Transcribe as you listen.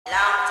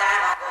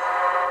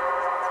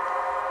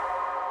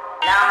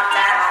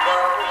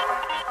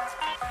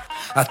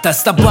A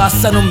testa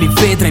bassa non mi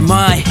vedrai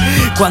mai.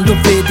 Quando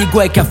vedi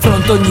guai che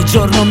affronto ogni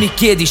giorno mi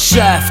chiedi: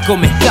 chef,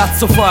 come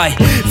cazzo fai?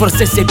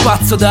 Forse sei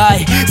pazzo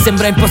dai.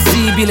 Sembra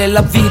impossibile,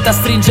 la vita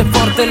stringe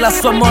forte la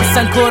sua morsa.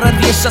 Ancora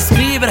riesce a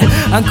scrivere,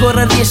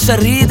 ancora riesce a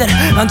ridere,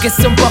 anche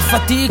se un po' a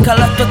fatica.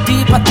 La tua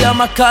tipa ti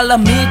ama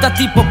calamita,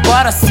 tipo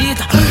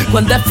parassita.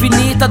 Quando è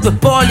finita due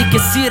poli che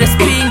si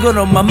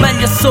respingono, ma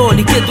meglio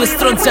soli che due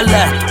stronzi a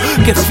letto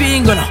che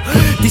fingono.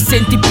 Ti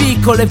senti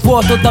piccolo e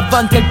vuoto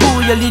davanti al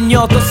buio,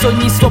 l'ignoto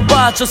sogni il suo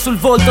bacio sul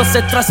volto si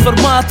è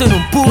trasformato in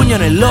un pugno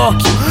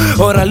nell'occhio.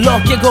 Ora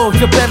l'occhio è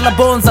gonfio per la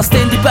bonza,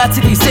 stendi pezzi,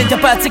 ti senti a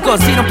pezzi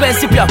così non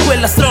pensi più a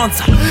quella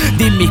stronza.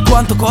 Dimmi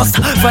quanto costa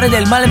fare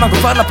del male manco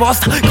farla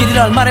apposta.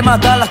 Chiedilo al mare ma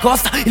dalla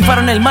costa, il faro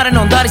nel mare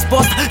non dà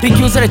risposta.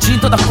 Rinchiuso e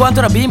recinto da quanto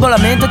era bimbo, la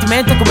mente ti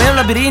mente come un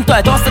labirinto.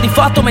 È tosta di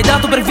fatto, mi hai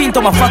dato per vinto,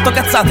 ma ho fatto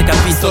cazzate che ha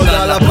visto. Sto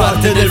dalla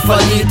parte del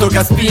fallito che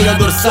ha spina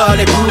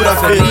dorsale, cura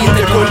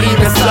ferite con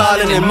lime e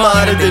sale nel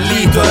mare del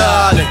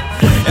litorale.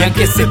 E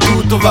anche se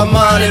tutto va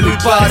male lui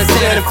pare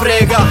se ne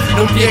frega,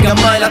 non piega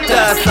mai la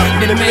testa,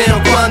 nemmeno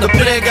quando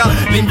prega.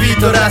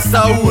 L'invito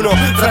resta uno,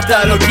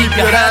 fratello keep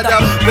your head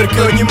up, perché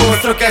ogni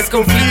mostro che hai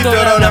sconfitto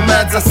era una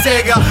mezza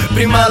sega.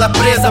 Prima l'ha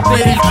presa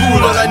per il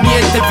culo, la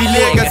niente vi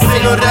lega, se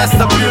non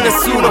resta più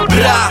nessuno,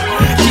 bra,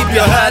 keep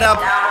your head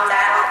up.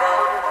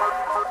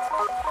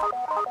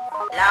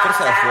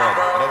 Forse era fuori,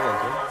 era dentro?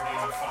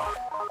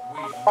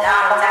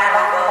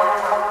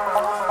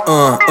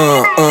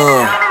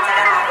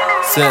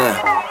 Sì.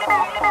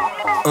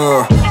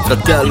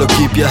 Fratello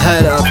keep your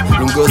head up,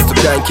 lungo sto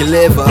gang che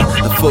leva,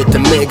 la fotte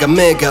mega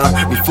mega,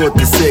 mi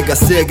fotte sega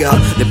sega.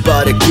 Le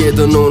pare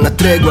chiedono una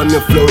tregua, il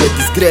mio flow le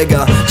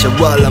disgrega. C'è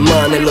Walla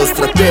ma nello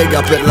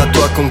stratega per la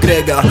tua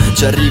congrega.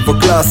 Ci arrivo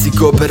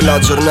classico per la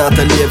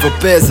giornata lievo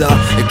pesa.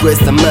 E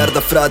questa merda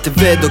frate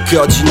vedo che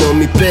oggi non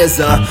mi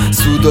pesa.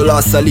 Sudo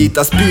la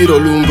salita, spiro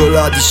lungo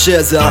la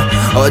discesa.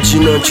 Oggi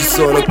non ci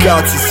sono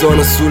cazzi,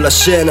 sono sulla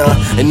scena.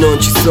 E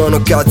non ci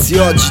sono cazzi,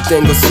 oggi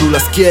tengo sulla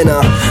schiena.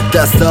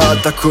 Testa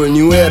alta col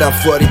new era,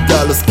 fuori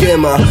dallo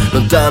schema,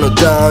 lontano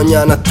da ogni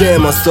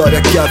anatema, storia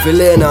che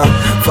avvelena.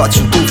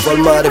 Faccio un tuffo al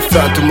mare,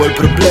 frantumo il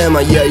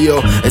problema, yeah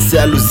yo. E se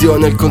è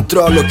illusione il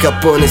controllo che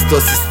appone sto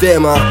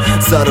sistema.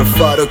 Sarò il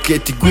faro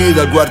che ti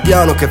guida, il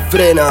guardiano che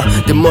frena.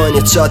 Demoni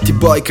e chatti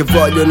boy che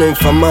vogliono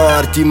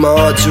infamarti, ma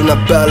oggi è una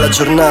bella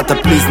giornata,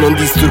 please non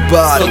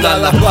disturbarti. Sto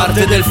dalla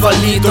parte del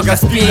fallito che ha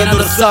spina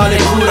dorsale,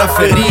 cura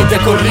ferite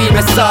con rime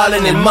e sale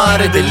nel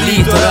mare del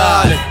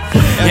litorale.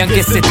 E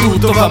anche se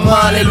tutto va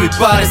male lui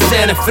pare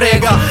se ne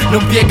frega,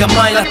 non piega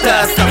mai la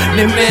testa,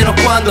 nemmeno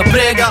quando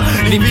prega.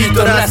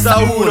 L'invito resta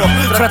uno,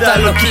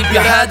 fratello keep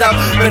your head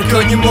up, perché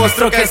ogni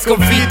mostro che hai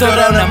sconfitto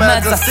era una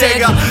mezza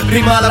sega.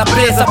 Prima l'ha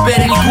presa per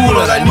il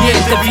culo, ora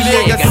niente vi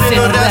lega, se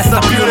non resta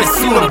più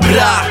nessuno,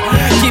 bra,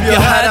 keep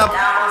your head up.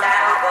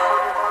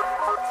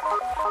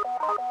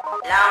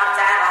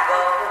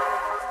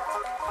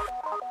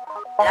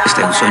 Questo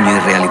è un sogno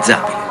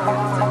irrealizzabile.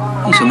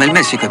 Insomma, il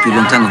Messico è più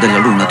lontano della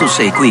Luna, tu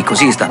sei qui,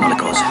 così stanno le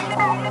cose.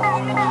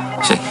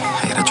 Sì,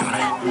 hai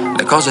ragione.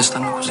 Le cose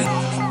stanno così.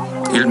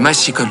 Il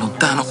Messico è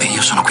lontano e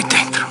io sono qui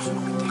dentro.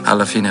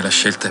 Alla fine la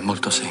scelta è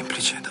molto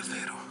semplice.